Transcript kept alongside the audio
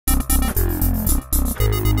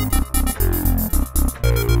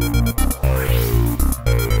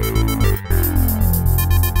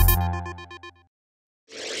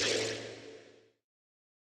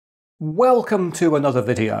Welcome to another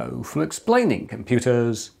video from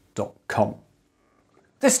explainingcomputers.com.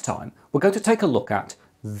 This time we're going to take a look at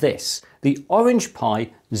this, the Orange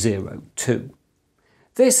Pi 02.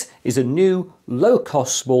 This is a new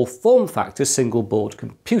low-cost small form factor single board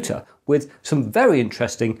computer with some very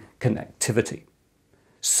interesting connectivity.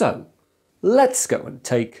 So let's go and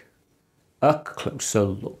take a closer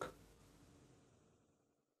look.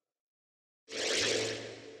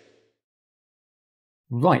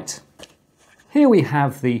 Right, here we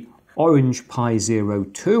have the Orange Pi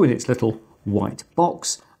 02 in its little white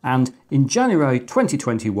box, and in January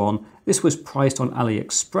 2021 this was priced on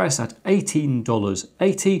AliExpress at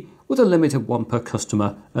 $18.80 with a limit of one per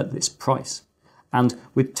customer at this price. And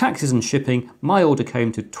with taxes and shipping, my order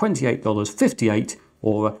came to $28.58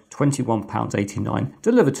 or £21.89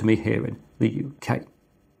 delivered to me here in the UK.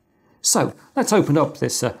 So let's open up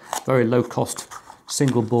this very low-cost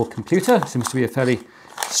single board computer. Seems to be a fairly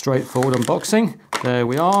straightforward unboxing. There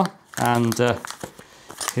we are, and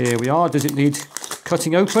here we are. Does it need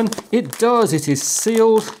cutting open? It does. It is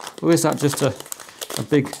sealed. Or is that just a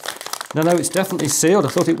big... No, it's definitely sealed. I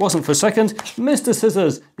thought it wasn't for a second. Mr.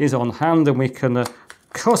 Scissors is on hand, and we can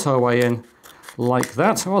cut our way in like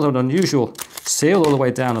that. Rather an unusual seal all the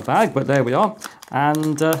way down the bag, but there we are.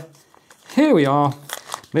 And here we are.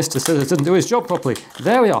 Mr. Scissors didn't do his job properly.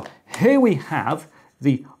 There we are. Here we have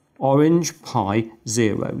the Orange Pi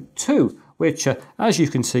 02, which, as you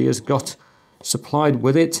can see, has got supplied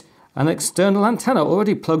with it an external antenna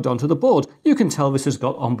already plugged onto the board. You can tell this has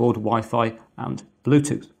got onboard Wi-Fi and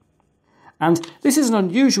Bluetooth. And this is an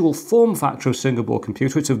unusual form factor of single board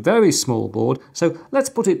computer. It's a very small board, so let's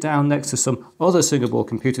put it down next to some other single board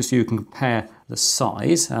computers so you can compare the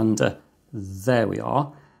size, and there we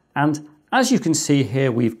are. And as you can see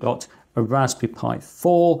here, we've got a Raspberry Pi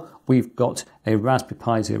 4, we've got a Raspberry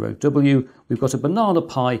Pi 0W, we've got a Banana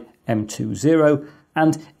Pi M20,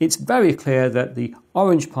 and it's very clear that the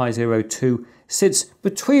Orange Pi 02 sits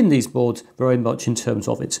between these boards very much in terms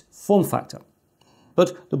of its form factor.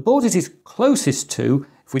 But the board it is closest to,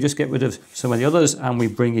 if we just get rid of some of the others and we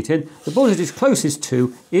bring it in, the board it is closest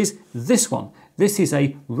to is this one. This is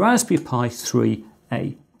a Raspberry Pi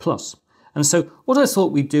 3A+. And so what I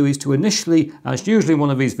thought we'd do is to initially, as usually in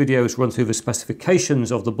one of these videos, run through the specifications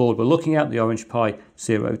of the board we're looking at, the Orange Pi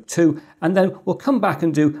 02, and then we'll come back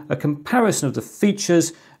and do a comparison of the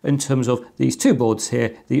features in terms of these two boards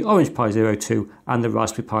here, the Orange Pi 02 and the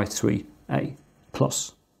Raspberry Pi 3A+.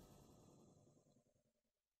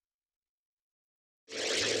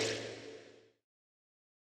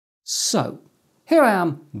 So, here I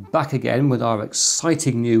am back again with our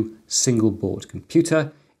exciting new single board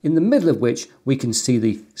computer, in the middle of which we can see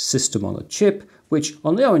the system on a chip, which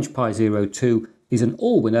on the Orange Pi 02 is an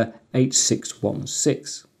all-winner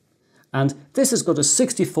 8616. And this has got a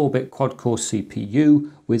 64-bit quad-core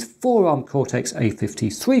CPU with 4 ARM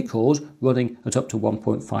Cortex-A53 cores running at up to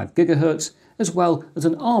 1.5 GHz, as well as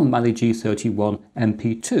an ARM Mali G31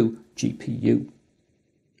 MP2 GPU.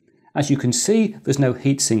 As you can see, there's no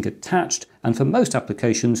heatsink attached, and for most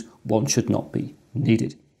applications, one should not be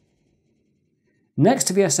needed. Next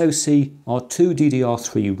to the SoC are two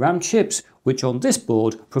DDR3 RAM chips, which on this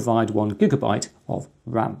board provide 1 GB of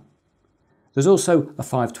RAM. There's also a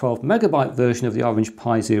 512MB version of the Orange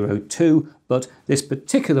Pi 02, but this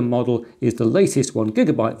particular model is the latest 1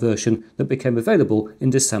 GB version that became available in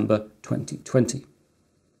December 2020.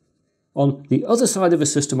 On the other side of the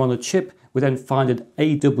system on a chip, we then find an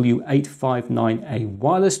AW859A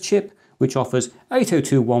wireless chip, which offers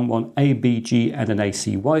 802.11 and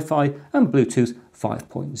AC Wi-Fi and Bluetooth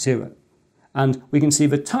 5.0. And we can see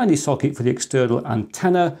the tiny socket for the external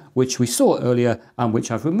antenna, which we saw earlier and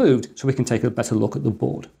which I've removed so we can take a better look at the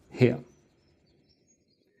board here.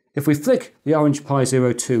 If we flick the Orange Pi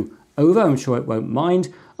 02 over, I'm sure it won't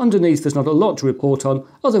mind, underneath there's not a lot to report on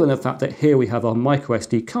other than the fact that here we have our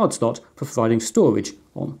microSD card slot for providing storage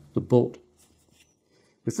on the board.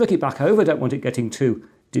 If we flick it back over, don't want it getting too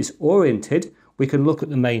disoriented, we can look at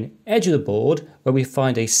the main edge of the board where we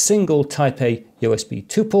find a single Type A USB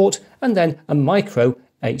 2 port and then a micro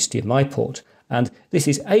HDMI port. And this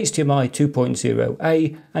is HDMI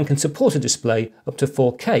 2.0A and can support a display up to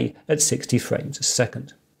 4K at 60 frames a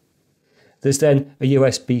second. There's then a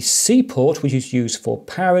USB-C port which is used for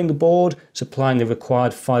powering the board, supplying the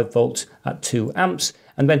required 5 volts at 2 amps,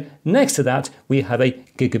 and then next to that we have a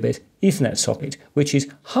gigabit Ethernet socket, which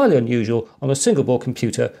is highly unusual on a single board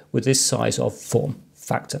computer with this size of form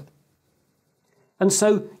factor. And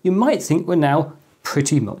so you might think we're now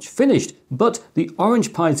pretty much finished, but the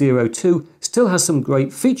Orange Pi 02 still has some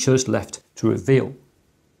great features left to reveal.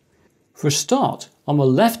 For a start, on the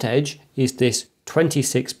left edge is this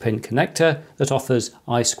 26-pin connector that offers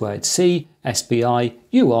I2C, SBI,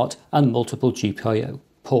 UART and multiple GPIO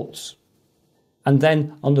ports. And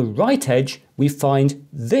then on the right edge we find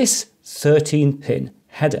this 13-pin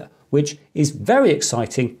header, which is very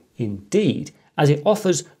exciting indeed, as it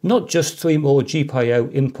offers not just 3 more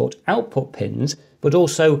GPIO input-output pins, but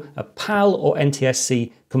also a PAL or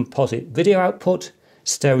NTSC composite video output,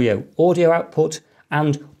 stereo audio output,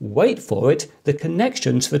 and, wait for it, the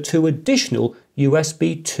connections for 2 additional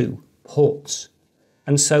USB 2 ports.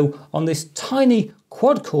 And so on this tiny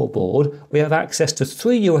quad-core board we have access to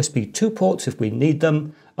 3 USB 2 ports if we need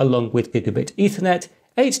them, along with gigabit Ethernet,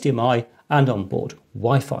 HDMI and onboard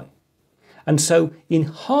Wi-Fi. And so in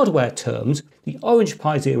hardware terms, the Orange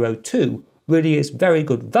Pi 02 really is very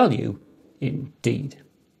good value indeed.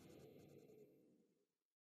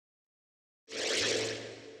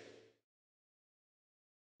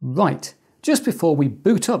 Right, just before we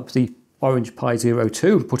boot up the Orange Pi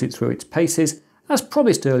 02 and put it through its paces, as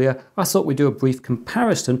promised earlier, I thought we'd do a brief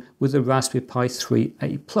comparison with the Raspberry Pi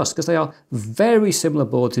 3A+, because they are very similar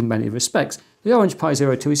boards in many respects. The Orange Pi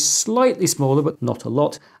 02 is slightly smaller, but not a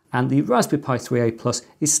lot, and the Raspberry Pi 3A+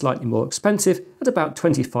 is slightly more expensive at about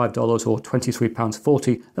 $25 or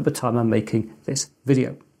 £23.40 at the time I'm making this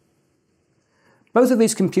video. Both of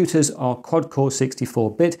these computers are quad-core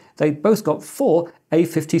 64-bit. They both got 4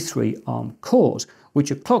 A53 ARM cores,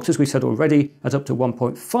 which are clocked, as we said already, at up to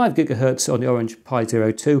 1.5 GHz on the Orange Pi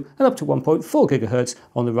 02 and up to 1.4 GHz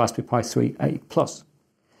on the Raspberry Pi 3A+.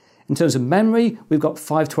 In terms of memory, we've got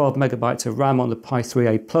 512 MB of RAM on the Pi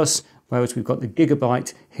 3A+, whereas we've got the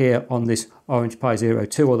gigabyte here on this Orange Pi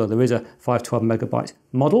 02, although there is a 512 MB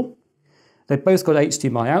model. They've both got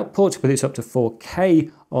HDMI output, but it's up to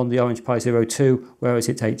 4K on the Orange Pi 02, whereas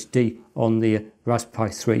it's HD on the Raspberry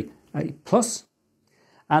Pi 3A+.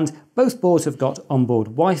 And both boards have got onboard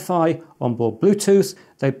Wi-Fi, onboard Bluetooth.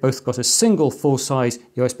 They've both got a single full-size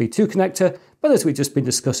USB 2 connector, but as we've just been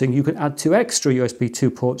discussing, you can add 2 extra USB 2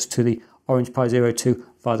 ports to the Orange Pi 02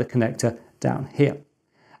 via the connector down here.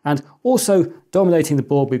 And also dominating the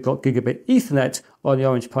board, we've got gigabit Ethernet on the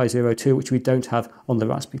Orange Pi 02, which we don't have on the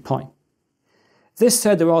Raspberry Pi. This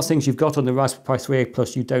said, there are things you've got on the Raspberry Pi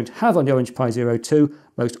 3A+ you don't have on the Orange Pi 02.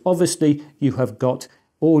 Most obviously, you have got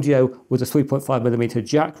audio with a 3.5mm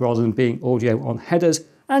jack rather than being audio on headers,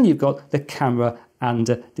 and you've got the camera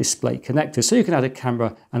and display connectors. So you can add a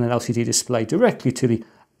camera and an LCD display directly to the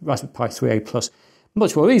Raspberry Pi 3A+,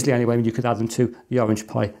 much more easily anyway when you could add them to the Orange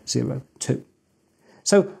Pi 02.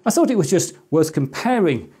 So I thought it was just worth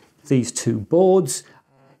comparing these two boards.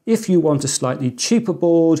 If you want a slightly cheaper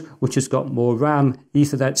board, which has got more RAM,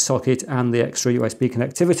 Ethernet socket and the extra USB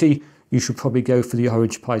connectivity, you should probably go for the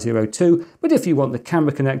Orange Pi 02. But if you want the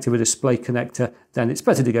camera connector with a display connector, then it's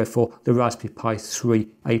better to go for the Raspberry Pi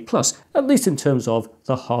 3A+, at least in terms of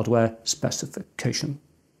the hardware specification.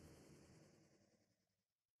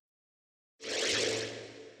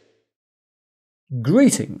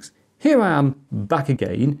 Greetings! Here I am back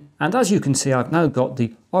again, and as you can see, I've now got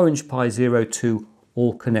the Orange Pi 02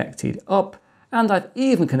 all connected up, and I've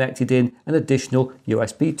even connected in an additional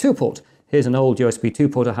USB 2 port. Here's an old USB 2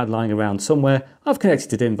 port I had lying around somewhere. I've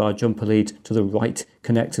connected it in via jumper leads to the right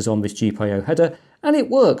connectors on this GPIO header, and it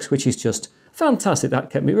works, which is just fantastic. That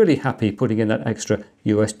kept me really happy putting in that extra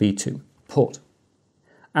USB 2 port.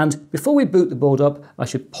 And before we boot the board up, I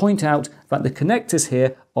should point out that the connectors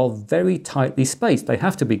here are very tightly spaced. They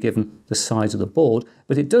have to be given the size of the board,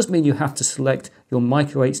 but it does mean you have to select your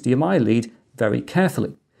micro HDMI lead very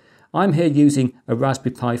carefully. I'm here using a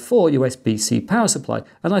Raspberry Pi 4 USB-C power supply,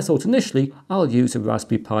 and I thought initially I'll use a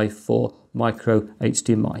Raspberry Pi 4 micro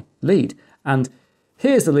HDMI lead. And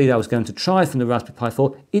here's the lead I was going to try from the Raspberry Pi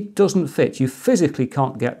 4. It doesn't fit. You physically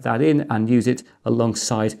can't get that in and use it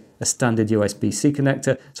alongside a standard USB-C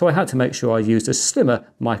connector, so I had to make sure I used a slimmer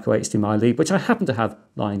micro HDMI lead, which I happen to have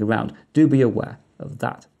lying around. Do be aware of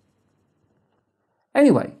that.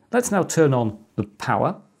 Anyway, let's now turn on the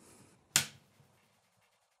power.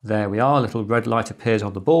 There we are, a little red light appears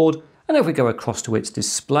on the board, and if we go across to its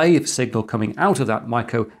display, the signal coming out of that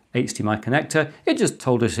micro HDMI connector, it just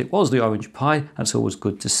told us it was the Orange Pi. That's always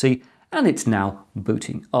good to see, and it's now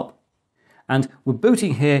booting up. And we're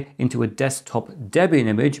booting here into a desktop Debian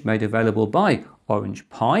image made available by Orange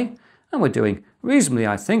Pi, and we're doing reasonably,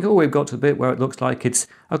 I think. Oh, we've got to the bit where it looks like it's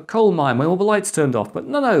a coal mine where all the lights turned off, but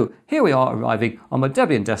no, here we are arriving on my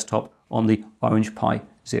Debian desktop on the Orange Pi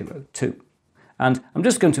 02. And I'm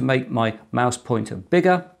just going to make my mouse pointer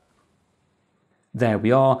bigger. There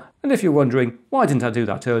we are. And if you're wondering, why didn't I do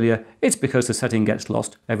that earlier? It's because the setting gets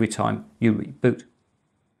lost every time you reboot.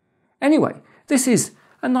 Anyway, this is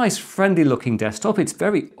a nice friendly looking desktop. It's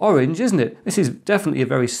very orange, isn't it? This is definitely a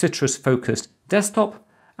very citrus focused desktop.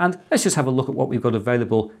 And let's just have a look at what we've got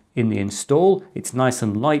available in the install. It's nice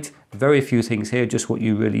and light, very few things here, just what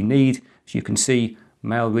you really need. As you can see,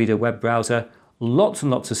 mail reader, web browser, lots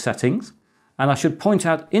and lots of settings. And I should point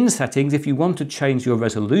out in settings, if you want to change your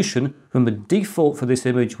resolution from the default for this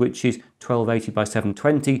image, which is 1280 by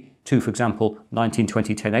 720 to, for example,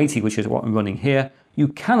 1920 1080, which is what I'm running here, you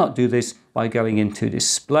cannot do this by going into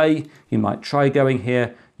display. You might try going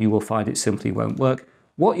here. You will find it simply won't work.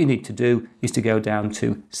 What you need to do is to go down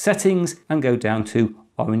to settings and go down to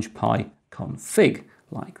Orange Pi config,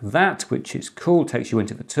 like that, which is cool, takes you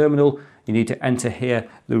into the terminal. You need to enter here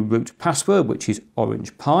the root password, which is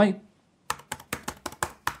Orange Pi.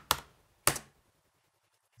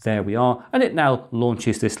 There we are, and it now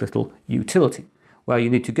launches this little utility, where you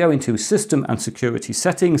need to go into System and Security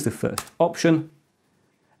Settings, the first option,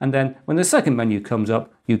 and then when the second menu comes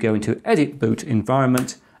up, you go into Edit Boot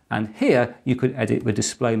Environment, and here you could edit the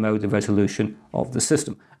display mode, the resolution of the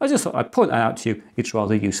system. I just thought I'd point that out to you, it's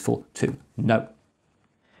rather useful to know.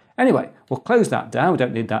 Anyway, we'll close that down, we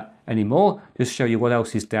don't need that anymore, just show you what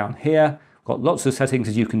else is down here. Got lots of settings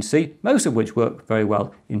as you can see, most of which work very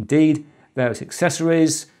well indeed. Various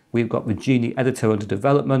accessories, we've got the Genie editor under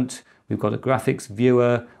development, we've got a graphics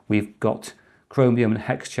viewer, we've got Chromium and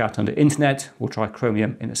HexChat under Internet, we'll try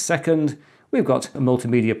Chromium in a second. We've got a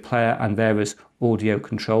multimedia player and various audio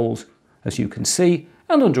controls, as you can see,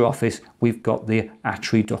 and under Office we've got the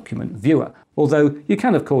Atri document viewer, although you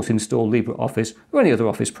can of course install LibreOffice or any other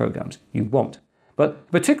Office programs you want. But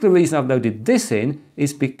the particular reason I've loaded this in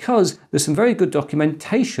is because there's some very good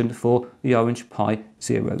documentation for the Orange Pi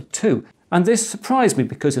 02. And this surprised me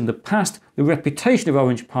because in the past, the reputation of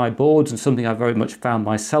Orange Pi boards, and something I've very much found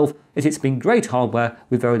myself, is it's been great hardware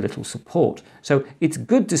with very little support. So it's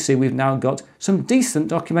good to see we've now got some decent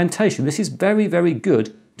documentation. This is very, very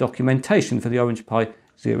good documentation for the Orange Pi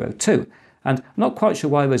 02. And I'm not quite sure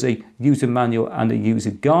why there's a user manual and a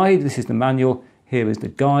user guide. This is the manual, here is the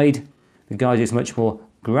guide. The guide is much more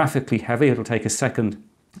graphically heavy. It'll take a second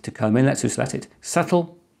to come in. Let's just let it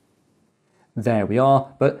settle. There we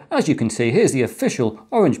are, but as you can see, here's the official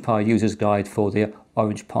Orange Pi user's guide for the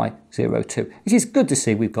Orange Pi 02. It is good to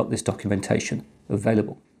see we've got this documentation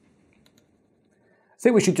available. I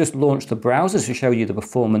think we should just launch the browser to show you the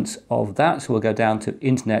performance of that. So we'll go down to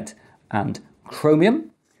Internet and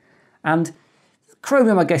Chromium. And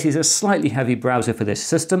Chromium, I guess, is a slightly heavy browser for this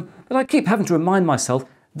system, but I keep having to remind myself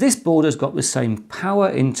this board has got the same power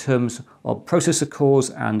in terms of processor cores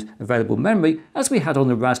and available memory as we had on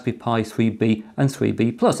the Raspberry Pi 3B and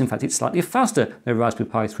 3B+. In fact, it's slightly faster than Raspberry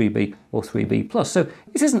Pi 3B or 3B+. So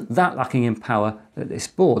it isn't that lacking in power at this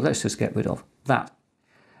board. Let's just get rid of that.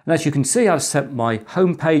 And as you can see, I've set my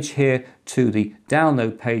home page here to the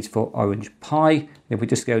download page for Orange Pi. If we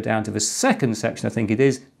just go down to the second section, I think it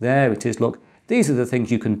is, there it is, look. These are the things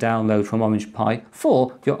you can download from Orange Pi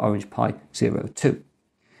for your Orange Pi 02.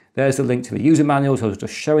 There's the link to the user manuals I was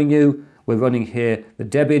just showing you. We're running here the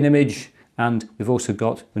Debian image, and we've also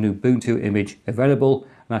got an Ubuntu image available.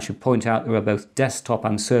 And I should point out there are both desktop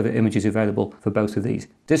and server images available for both of these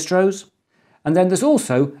distros. And then there's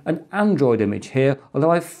also an Android image here,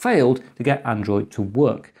 although I've failed to get Android to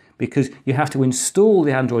work because you have to install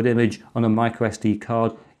the Android image on a microSD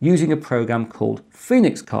card using a program called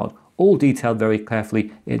Phoenix Card, all detailed very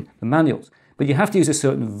carefully in the manuals. But you have to use a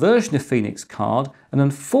certain version of Phoenix Card, and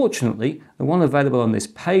unfortunately, the one available on this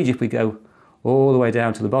page, if we go all the way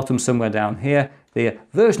down to the bottom, somewhere down here, the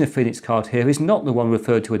version of Phoenix Card here is not the one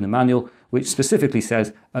referred to in the manual, which specifically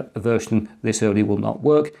says a version this early will not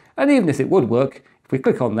work. And even if it would work, if we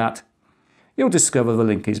click on that, you'll discover the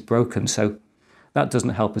link is broken, so that doesn't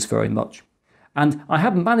help us very much. And I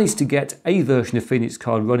have managed to get a version of Phoenix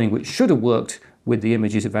Card running, which should have worked with the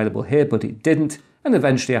images available here, but it didn't. And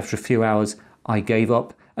eventually, after a few hours, I gave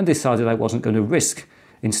up and decided I wasn't going to risk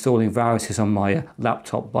installing viruses on my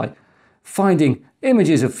laptop by finding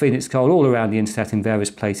images of Phoenix Card all around the internet in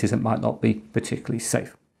various places that might not be particularly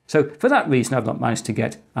safe. So for that reason, I've not managed to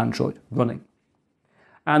get Android running.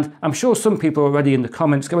 And I'm sure some people are already in the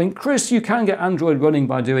comments going, Chris, you can get Android running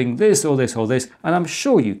by doing this or this or this, and I'm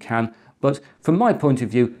sure you can. But from my point of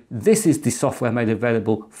view, this is the software made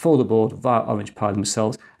available for the board via Orange Pi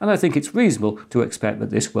themselves, and I think it's reasonable to expect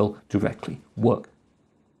that this will directly work.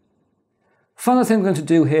 Final thing I'm going to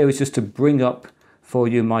do here is just to bring up for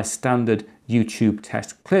you my standard YouTube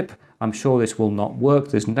test clip. I'm sure this will not work.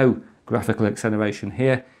 There's no graphical acceleration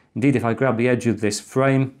here. Indeed, if I grab the edge of this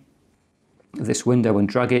frame, this window, and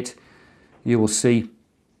drag it, you will see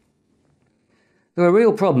there are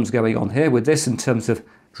real problems going on here with this in terms of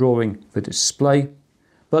drawing the display.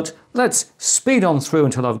 But let's speed on through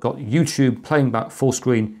until I've got YouTube playing back full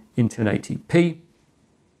screen in 1080p,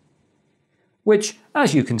 which,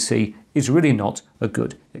 as you can see, is really not a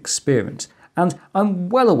good experience. And I'm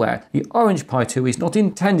well aware the Orange Pi 2 is not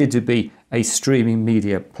intended to be a streaming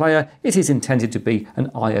media player, it is intended to be an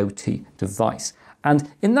IoT device.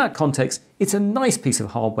 And in that context, it's a nice piece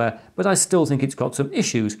of hardware, but I still think it's got some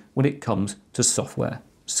issues when it comes to software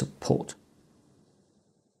support.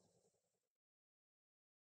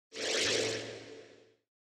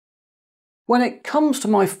 When it comes to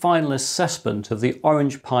my final assessment of the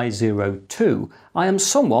Orange Pi 2, I am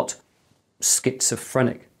somewhat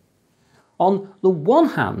schizophrenic. On the one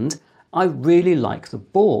hand, I really like the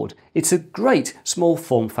board. It's a great small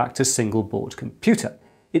form factor single board computer.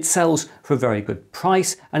 It sells for a very good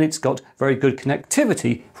price and it's got very good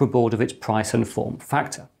connectivity for a board of its price and form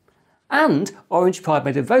factor. And Orange Pi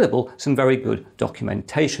made available some very good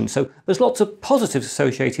documentation, so there's lots of positives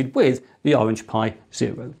associated with the Orange Pi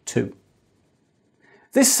 2.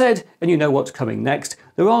 This said, and you know what's coming next,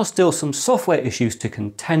 there are still some software issues to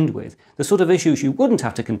contend with, the sort of issues you wouldn't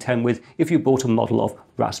have to contend with if you bought a model of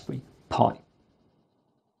Raspberry Pi.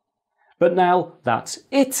 But now that's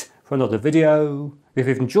it for another video. If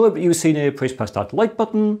you've enjoyed what you've seen here, please press that like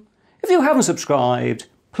button. If you haven't subscribed,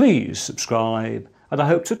 please subscribe, and I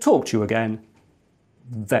hope to talk to you again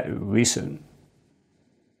very soon.